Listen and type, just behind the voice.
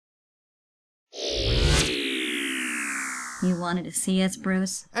You wanted to see us,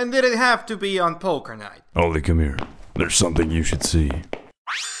 Bruce? And did it have to be on poker night? Ollie, come here. There's something you should see. Oh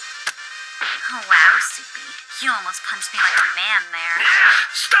wow, Soupy. You almost punched me like a man there.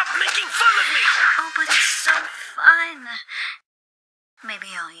 Stop making fun of me! Oh, but it's so fun. Maybe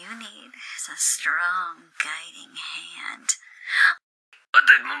all you need is a strong guiding hand.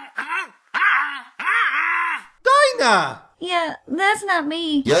 Dinah! Yeah, that's not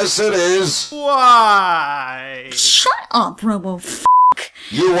me. Yes, it is. Why? Shut up, Robo-f***.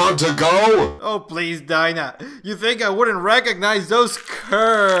 You want to go? Oh, please, Dinah. You think I wouldn't recognize those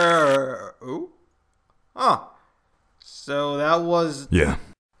Ooh? Huh. So that was... Yeah.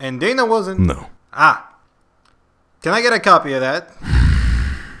 And Dana wasn't... No. Ah. Can I get a copy of that?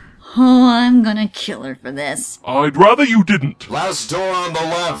 Oh, I'm gonna kill her for this. I'd rather you didn't. Last door on the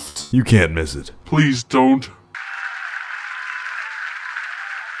left. You can't miss it. Please don't.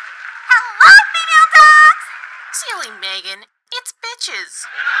 Hello, female dogs! Silly Megan, it's bitches.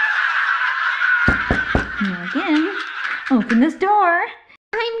 Megan, open this door.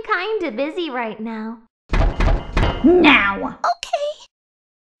 I'm kinda busy right now. Now! Okay.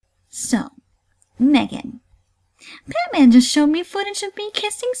 So, Megan, Batman just showed me footage of me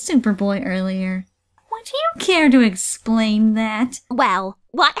kissing Superboy earlier. Would you care to explain that? Well,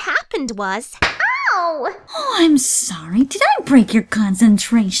 what happened was... Ow! Oh, I'm sorry. Did I break your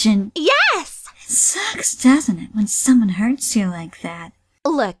concentration? Yes! It sucks, doesn't it, when someone hurts you like that?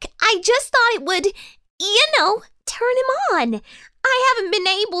 Look, I just thought it would, you know, turn him on. I haven't been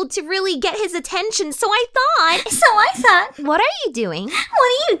able to really get his attention, so I thought... What are you doing? What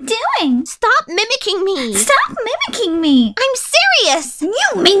are you doing? Stop mimicking me! Stop mimicking me! I'm serious!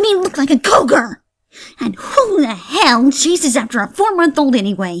 You made me look like a cougar! And who the hell chases after a 4-month-old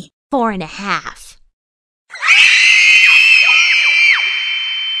anyway? 4.5.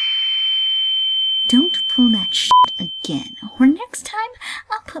 Don't pull that shit again, or next time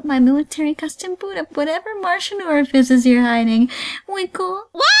I'll put my military custom boot up whatever Martian orifices you're hiding. We cool?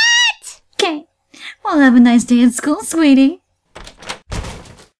 What? Okay. Well, have a nice day at school, sweetie.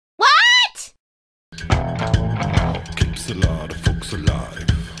 What? Keeps a lot of folks alive.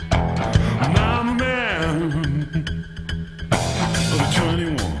 I'm a man of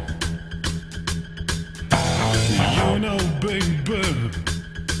 21. You know, baby,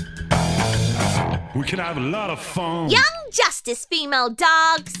 we can have a lot of fun. Young Justice, female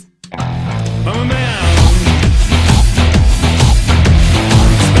dogs! I'm a man.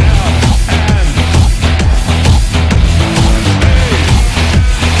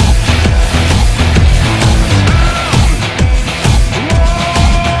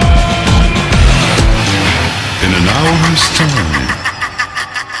 In an hour's time.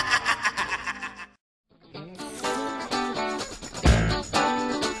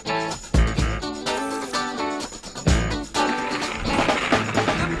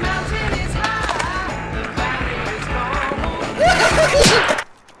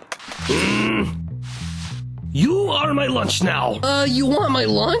 You are my lunch now. You want my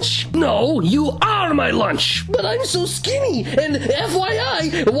lunch? No, you are my lunch. But I'm so skinny, and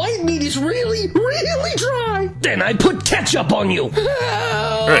FYI, white meat is really, really dry. Then I put ketchup on you.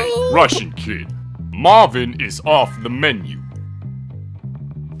 Hey, Russian kid. Marvin is off the menu.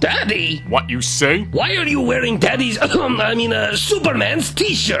 Daddy? What you say? Why are you wearing Daddy's, Superman's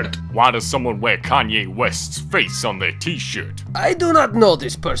t-shirt? Why does someone wear Kanye West's face on their t-shirt? I do not know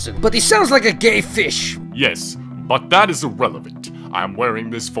this person, but he sounds like a gay fish. Yes, but that is irrelevant. I'm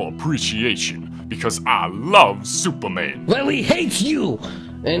wearing this for appreciation, because I love Superman. Well, he hates you,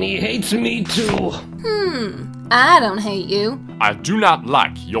 and he hates me too. I don't hate you. I do not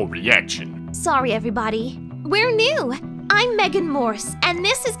like your reaction. Sorry, everybody. We're new. I'm Megan Morse, and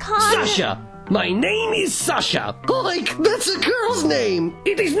this is Sasha! My name is Sasha. Like, that's a girl's name.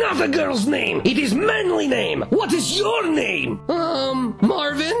 It is not a girl's name. It is manly name. What is your name?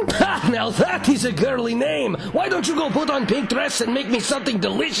 Marvin? Ha, now that is a girly name. Why don't you go put on pink dress and make me something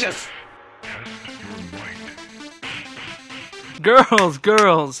delicious?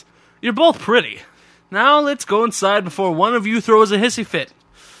 Girls, you're both pretty. Now let's go inside before one of you throws a hissy fit.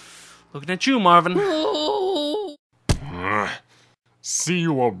 Looking at you, Marvin. Oh. See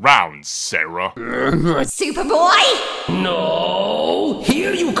you around, Sarah. Superboy! No!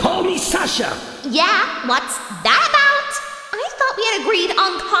 Here you call me Sasha. Yeah, what's that about? I thought we had agreed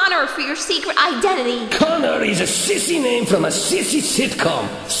on Connor for your secret identity. Connor is a sissy name from a sissy sitcom.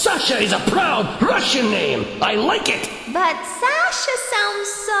 Sasha is a proud Russian name. I like it. But Sasha sounds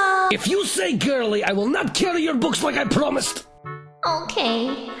so... If you say girly, I will not carry your books like I promised.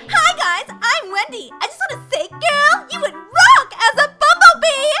 Okay. Hi guys, I'm Wendy. I just want to say, girl, you would rock as a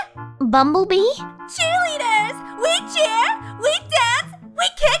bumblebee. Bumblebee? Cheerleaders, we cheer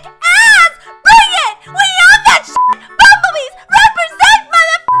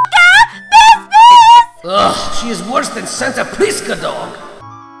than Santa Prisca dog.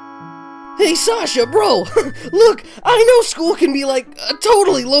 Hey Sasha, bro, look, I know school can be like a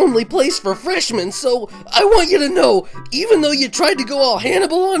totally lonely place for freshmen, so I want you to know, even though you tried to go all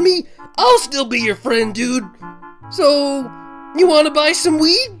Hannibal on me, I'll still be your friend, dude. So, you want to buy some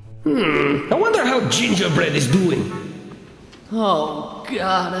weed? I wonder how gingerbread is doing. Oh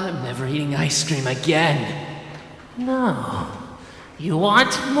God, I'm never eating ice cream again. No, you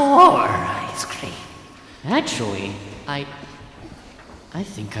want more ice cream. Actually, I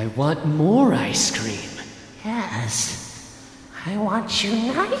think I want more ice cream. Yes, I want you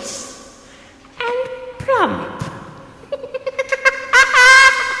nice and plump.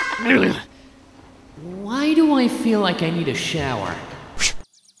 Why do I feel like I need a shower?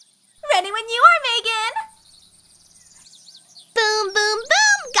 Ready when you are, Megan. Boom, boom,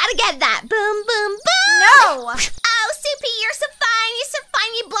 boom. Gotta get that. Boom, boom, boom. No. Oh, Soupy, you're so fine. You're so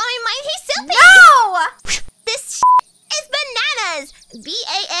fine. You're blowing my... Hey, Soupy. No. This is bananas.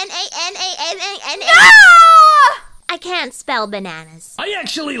 B-A-N-A-N-A-N-A-N-A. No. I can't spell bananas. I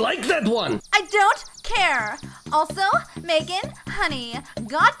actually like that one. I don't care. Also, Megan, honey,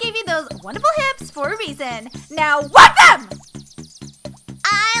 God gave you those wonderful hips for a reason. Now work them!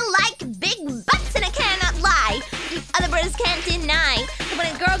 I like big butts and I cannot lie. You other brothers can't deny that when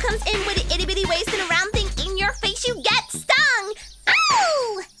a girl comes in with an itty-bitty waist and a round thing in your face, you get stung.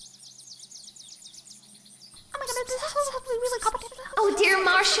 Ow! Oh my God, this is really complicated. Oh dear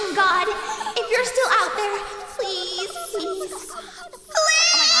Martian God, if you're still out there, please,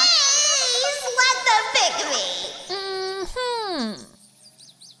 let them pick me.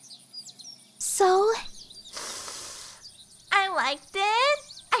 So, I liked it.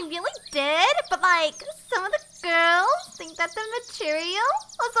 I really did. But like, some of the girls think that the material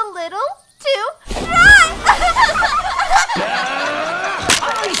was a little too dry.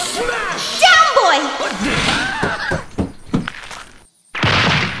 I smash! down boy!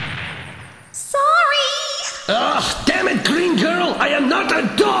 Sorry! Ugh, damn it, green girl! I am not a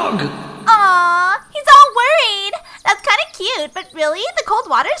dog! Aw, he's all worried. That's kind of cute, but really, the cold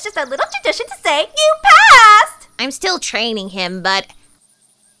water is just a little tradition to say you passed. I'm still training him, but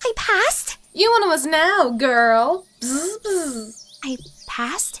I passed? You one of us now, girl. Bzz, bzz. I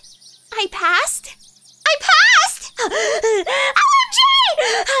passed? I passed? I passed! OMG!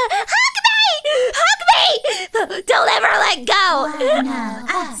 Hug me! Hug me! Don't ever let go!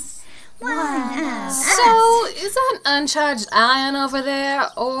 So, is that an uncharged ion over there,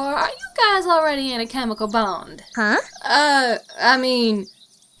 or are you guys already in a chemical bond? Huh? I mean,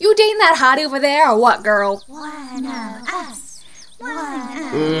 you dating that hottie over there, or what, girl?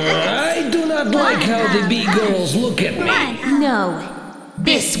 I do not like how the big girls look at me. No,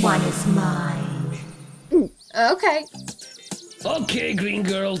 this one is mine. Okay. Okay, green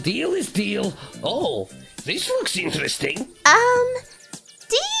girl, deal is deal. Oh, this looks interesting.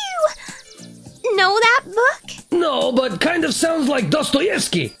 Do you know that book? No, but kind of sounds like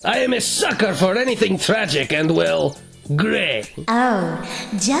Dostoevsky. I am a sucker for anything tragic and, well, gray. Oh,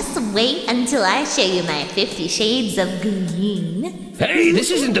 just wait until I show you my 50 Shades of Green. Hey, this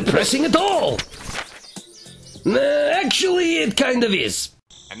isn't depressing at all. Actually, it kind of is.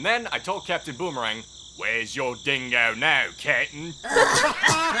 And then I told Captain Boomerang, "Where's your dingo now, Captain?"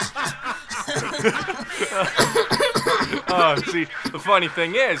 Oh, see, the funny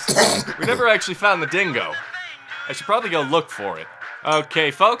thing is, we never actually found the dingo. I should probably go look for it. Okay,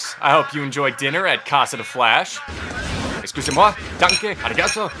 folks, I hope you enjoyed dinner at Casa de Flash. Excusez-moi, danke,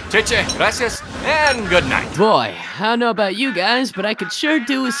 arigato, cheche, gracias, and good night. Boy, I don't know about you guys, but I could sure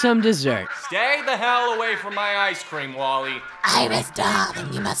do with some dessert. Stay the hell away from my ice cream, Wally. Iris,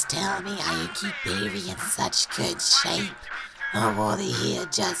 darling, you must tell me how you keep baby in such good shape. Oh, Wally here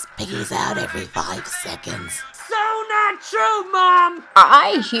just piggies out every 5 seconds. So not true, Mom!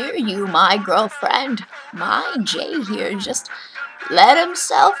 I hear you, my girlfriend. My Jay here just let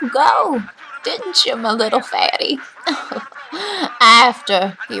himself go. Didn't you, my little fatty?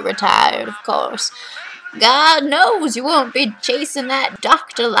 After he retired, of course. God knows you won't be chasing that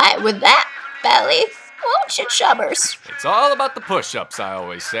Dr. Light with that belly, won't you, chubbers? It's all about the push-ups, I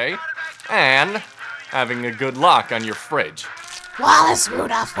always say. And having a good lock on your fridge. Wallace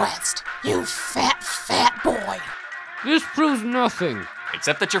Rudolph West, you fat, fat boy. This proves nothing.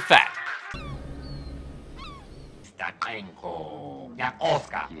 Except that you're fat. Yes,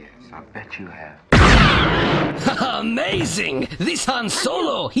 I bet you have. Amazing! This Han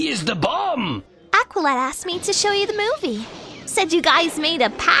Solo, he is the bomb! Aqualite asked me to show you the movie. Said you guys made a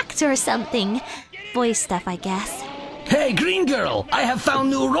pact or something. Boy stuff, I guess. Hey, green girl, I have found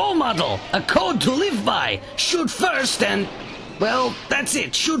new role model. A code to live by. Shoot first and... well, that's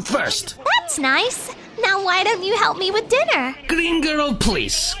it. Shoot first. That's nice. Now why don't you help me with dinner? Green girl,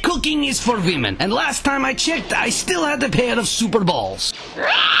 please. Cooking is for women, and last time I checked, I still had a pair of super balls.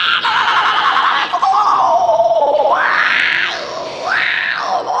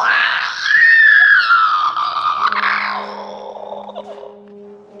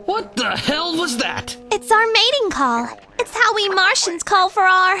 What the hell was that? It's our mating call. It's how we Martians call for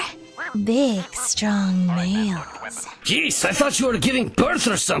our big, strong males. Jeez, I thought you were giving birth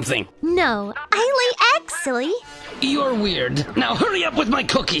or something. No, I lay eggs, silly. You're weird. Now hurry up with my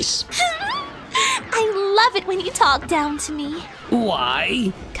cookies. I love it when you talk down to me.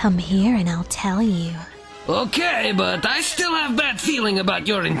 Why? Come here and I'll tell you. Okay, but I still have bad feeling about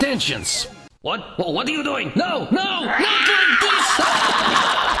your intentions. What? Oh, what are you doing? No, not like this!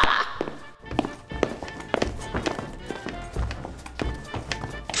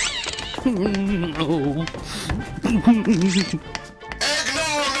 No.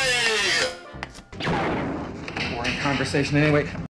 Boring conversation anyway.